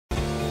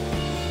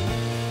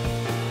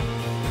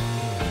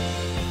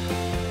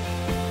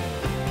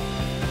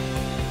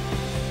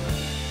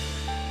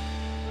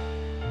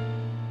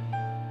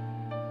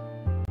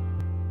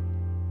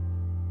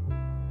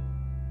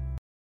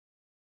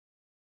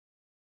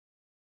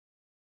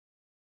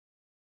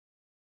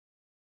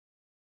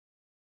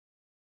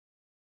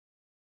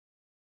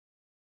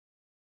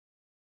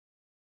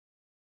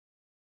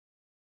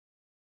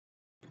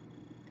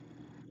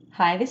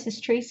Hi, this is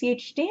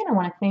Traceyhd, and I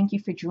want to thank you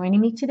for joining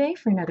me today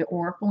for another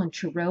Oracle and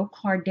Tarot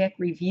card deck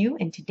review.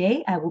 And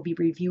today I will be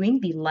reviewing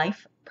the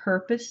Life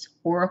Purpose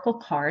Oracle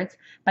cards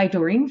by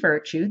Doreen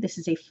Virtue. This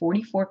is a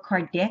 44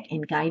 card deck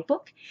and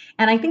guidebook,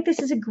 and I think this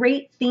is a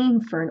great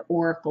theme for an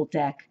Oracle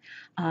deck.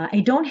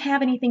 I don't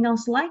have anything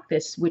else like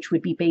this, which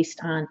would be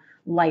based on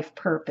life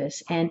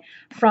purpose. And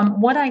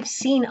from what I've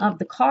seen of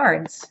the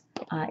cards,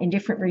 in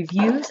different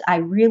reviews, I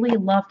really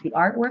loved the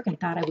artwork and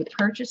thought I would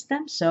purchase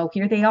them. So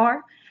here they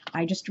are.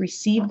 I just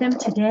received them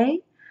today.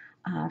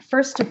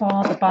 First of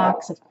all, the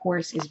box, of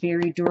course, is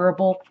very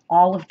durable.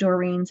 All of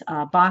Doreen's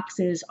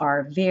boxes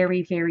are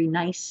very, very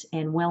nice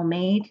and well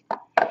made.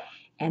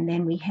 And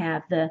then we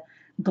have the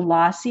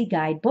glossy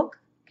guidebook.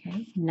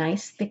 Okay,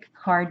 nice thick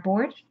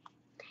cardboard.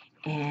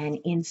 And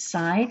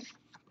inside,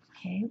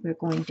 okay, we're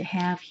going to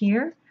have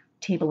here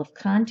table of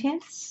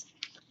contents,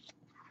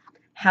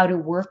 how to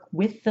work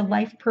with the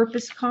life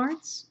purpose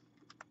cards.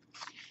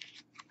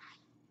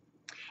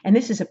 And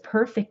this is a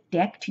perfect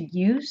deck to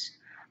use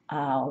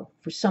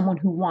for someone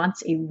who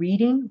wants a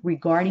reading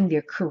regarding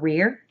their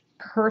career.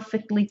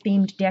 Perfectly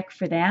themed deck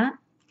for that.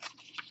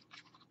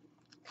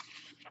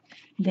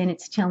 Then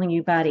it's telling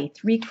you about a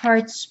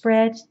 3-card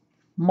spread,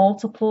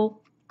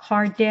 multiple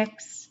card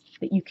decks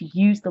that you could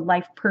use the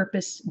life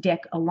purpose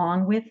deck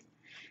along with.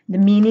 The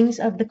meanings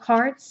of the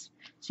cards.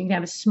 So you can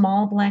have a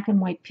small black and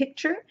white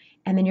picture,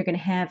 and then you're going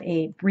to have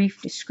a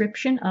brief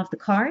description of the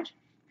card.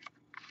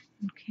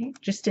 Okay,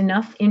 just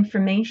enough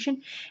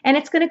information. And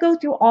it's going to go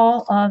through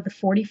all of the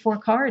 44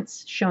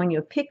 cards, showing you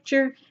a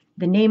picture,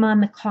 the name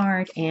on the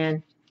card,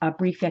 and a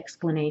brief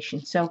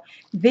explanation. So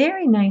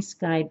very nice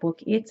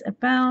guidebook. It's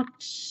about,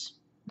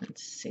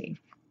 let's see,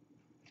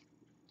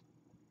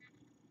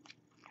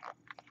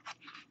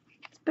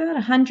 it's about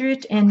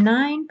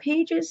 109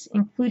 pages,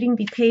 including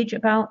the page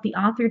about the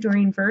author,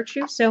 Doreen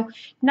Virtue. So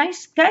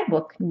nice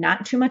guidebook.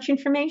 Not too much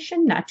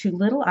information, not too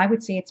little. I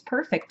would say it's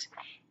perfect.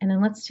 And then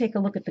let's take a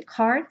look at the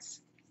cards.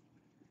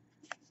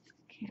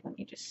 Okay, let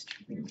me just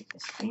remove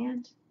this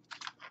band.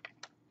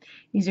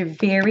 These are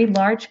very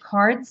large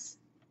cards.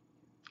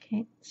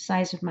 Okay,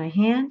 size of my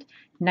hand.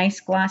 Nice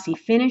glossy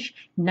finish.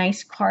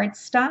 Nice card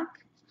stock.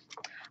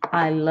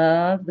 I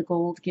love the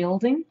gold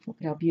gilding. Look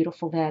at how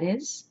beautiful that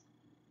is.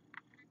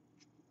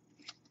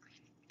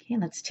 Okay,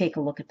 let's take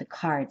a look at the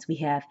cards. We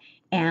have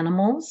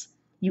animals.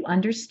 You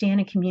understand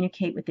and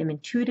communicate with them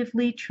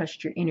intuitively.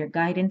 Trust your inner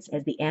guidance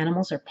as the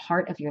animals are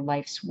part of your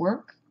life's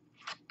work.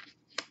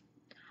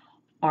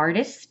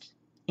 Artist,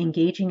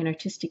 engaging in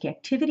artistic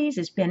activities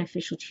is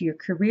beneficial to your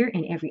career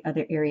and every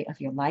other area of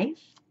your life.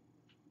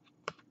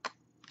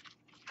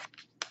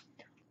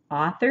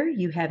 Author,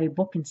 you have a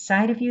book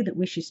inside of you that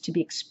wishes to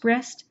be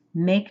expressed.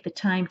 Make the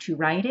time to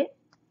write it.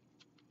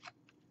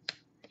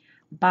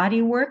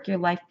 Body work, your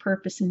life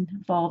purpose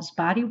involves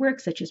body work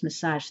such as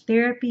massage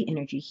therapy,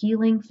 energy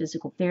healing,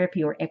 physical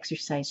therapy, or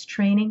exercise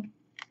training.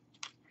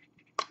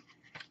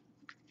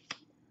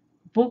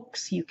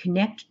 Books, you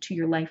connect to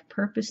your life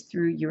purpose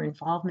through your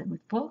involvement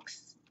with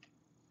books.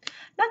 I'm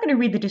not going to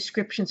read the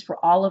descriptions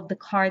for all of the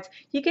cards.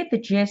 You get the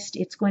gist.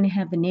 It's going to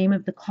have the name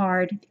of the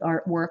card, the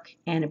artwork,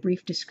 and a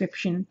brief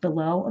description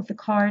below of the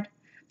card.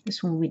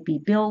 This one would be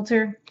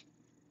Builder.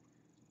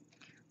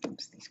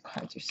 Oops, these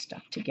cards are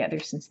stuck together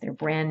since they're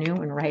brand new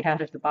and right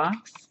out of the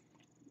box.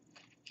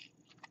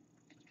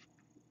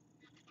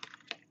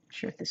 Not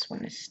sure if this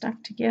one is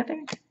stuck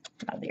together.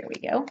 Oh, there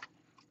we go.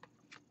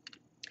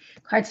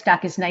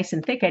 Cardstock is nice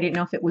and thick. I didn't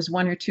know if it was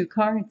 1 or 2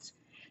 cards.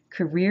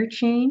 Career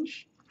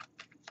change.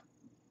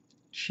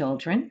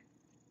 Children.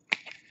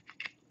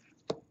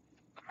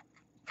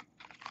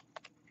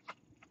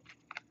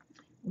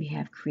 We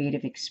have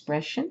creative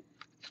expression.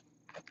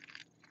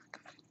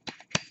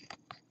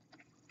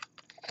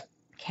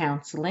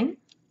 Counseling,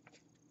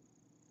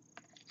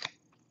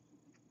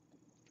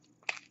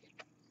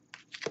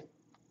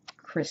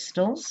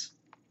 crystals,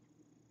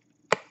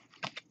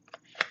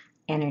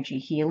 energy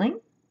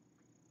healing,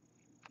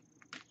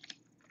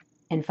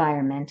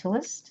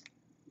 environmentalist,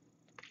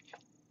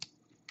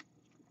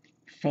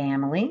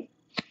 family,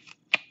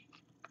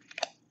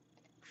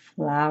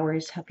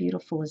 flowers, how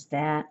beautiful is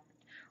that?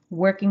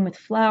 Working with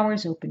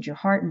flowers opens your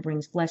heart and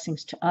brings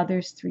blessings to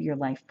others through your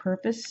life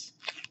purpose.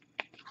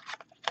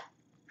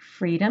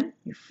 Freedom.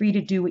 You're free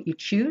to do what you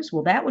choose.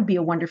 Well, that would be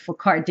a wonderful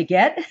card to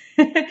get.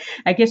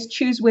 I guess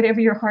choose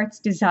whatever your heart's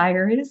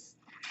desire is.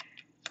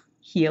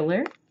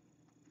 Healer.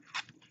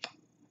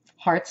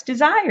 Heart's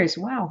desires.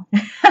 Wow.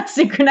 How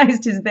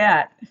synchronized is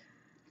that?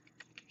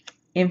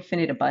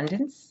 Infinite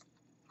abundance.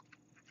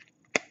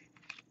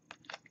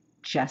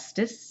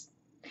 Justice.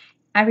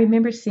 I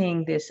remember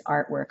seeing this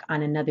artwork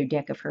on another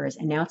deck of hers,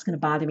 and now it's going to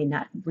bother me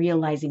not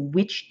realizing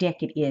which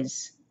deck it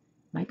is.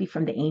 Might be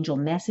from the Angel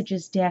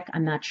Messages deck.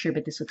 I'm not sure,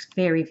 but this looks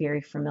very, very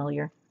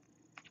familiar.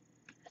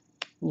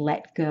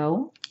 Let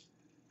Go.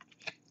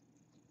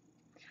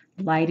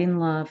 Light and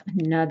Love.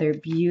 Another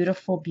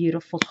beautiful,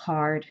 beautiful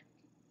card.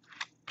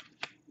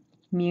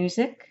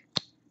 Music.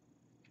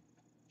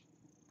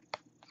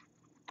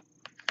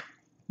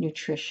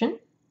 Nutrition.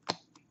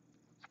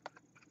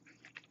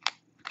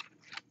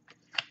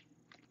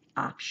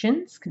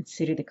 Options,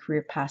 consider the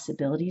career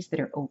possibilities that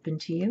are open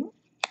to you.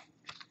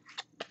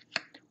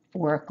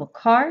 Oracle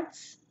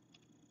cards,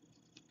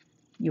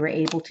 you are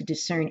able to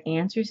discern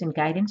answers and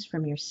guidance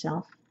from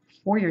yourself,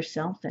 for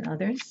yourself and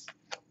others.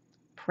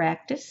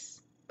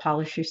 Practice,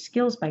 polish your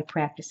skills by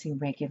practicing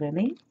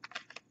regularly.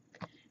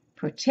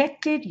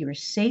 Protected, you are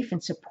safe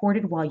and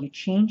supported while you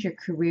change your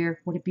career.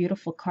 What a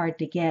beautiful card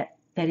to get.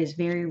 That is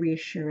very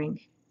reassuring.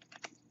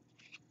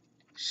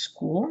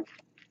 School,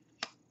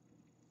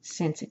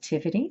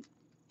 sensitivity.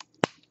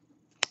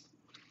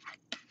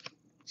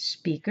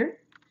 Speaker,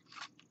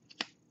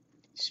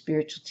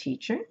 spiritual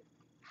teacher.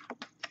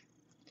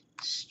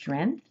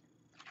 Strength,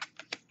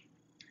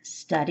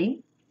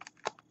 study,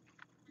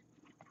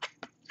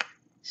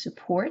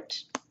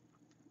 support.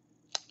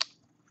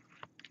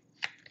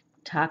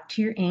 Talk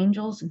to your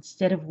angels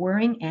instead of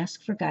worrying.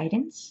 Ask for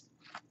guidance.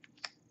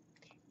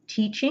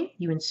 Teaching,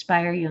 you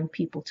inspire young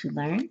people to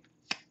learn.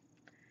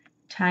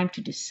 Time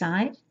to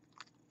decide.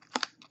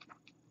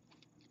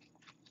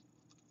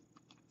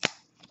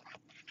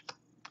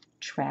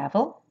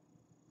 Travel.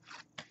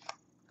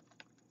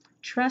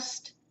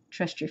 Trust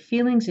your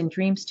feelings and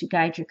dreams to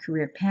guide your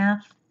career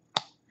path.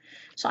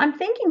 So I'm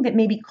thinking that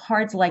maybe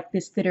cards like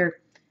this that are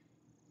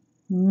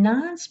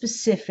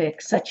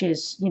non-specific, such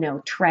as,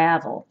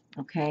 travel,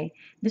 okay?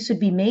 This would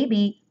be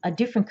maybe a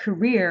different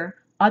career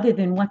other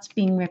than what's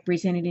being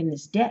represented in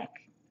this deck.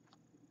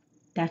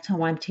 That's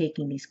how I'm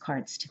taking these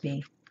cards to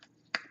be.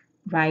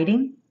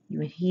 Writing,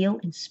 you heal,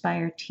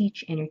 inspire,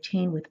 teach,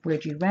 entertain with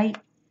words you write.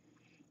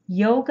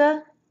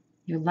 Yoga,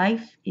 your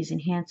life is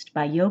enhanced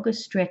by yoga,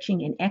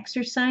 stretching, and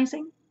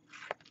exercising.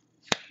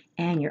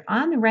 And you're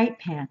on the right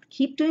path.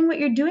 Keep doing what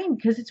you're doing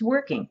because it's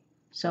working.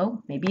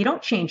 So maybe you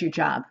don't change your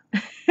job.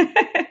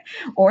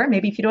 Or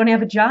maybe if you don't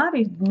have a job,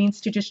 it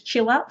means to just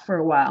chill out for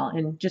a while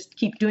and just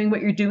keep doing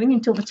what you're doing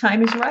until the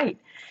time is right.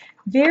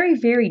 Very,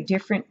 very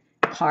different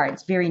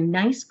cards. Very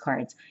nice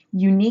cards.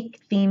 Unique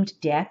themed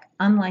deck,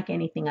 unlike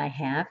anything I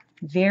have.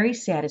 Very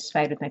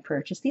satisfied with my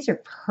purchase. These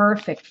are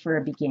perfect for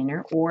a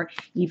beginner or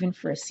even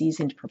for a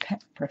seasoned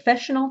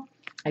professional.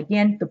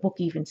 Again, the book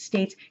even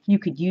states you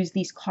could use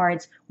these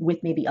cards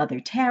with maybe other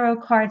tarot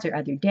cards or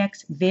other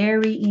decks.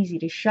 Very easy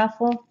to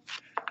shuffle.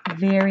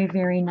 Very,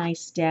 very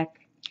nice deck.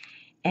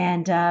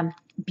 And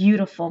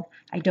beautiful.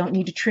 I don't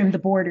need to trim the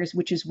borders,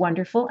 which is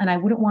wonderful. And I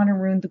wouldn't want to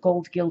ruin the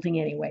gold gilding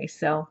anyway.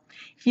 So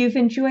if you've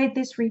enjoyed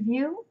this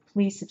review,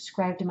 please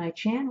subscribe to my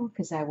channel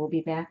because I will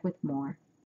be back with more.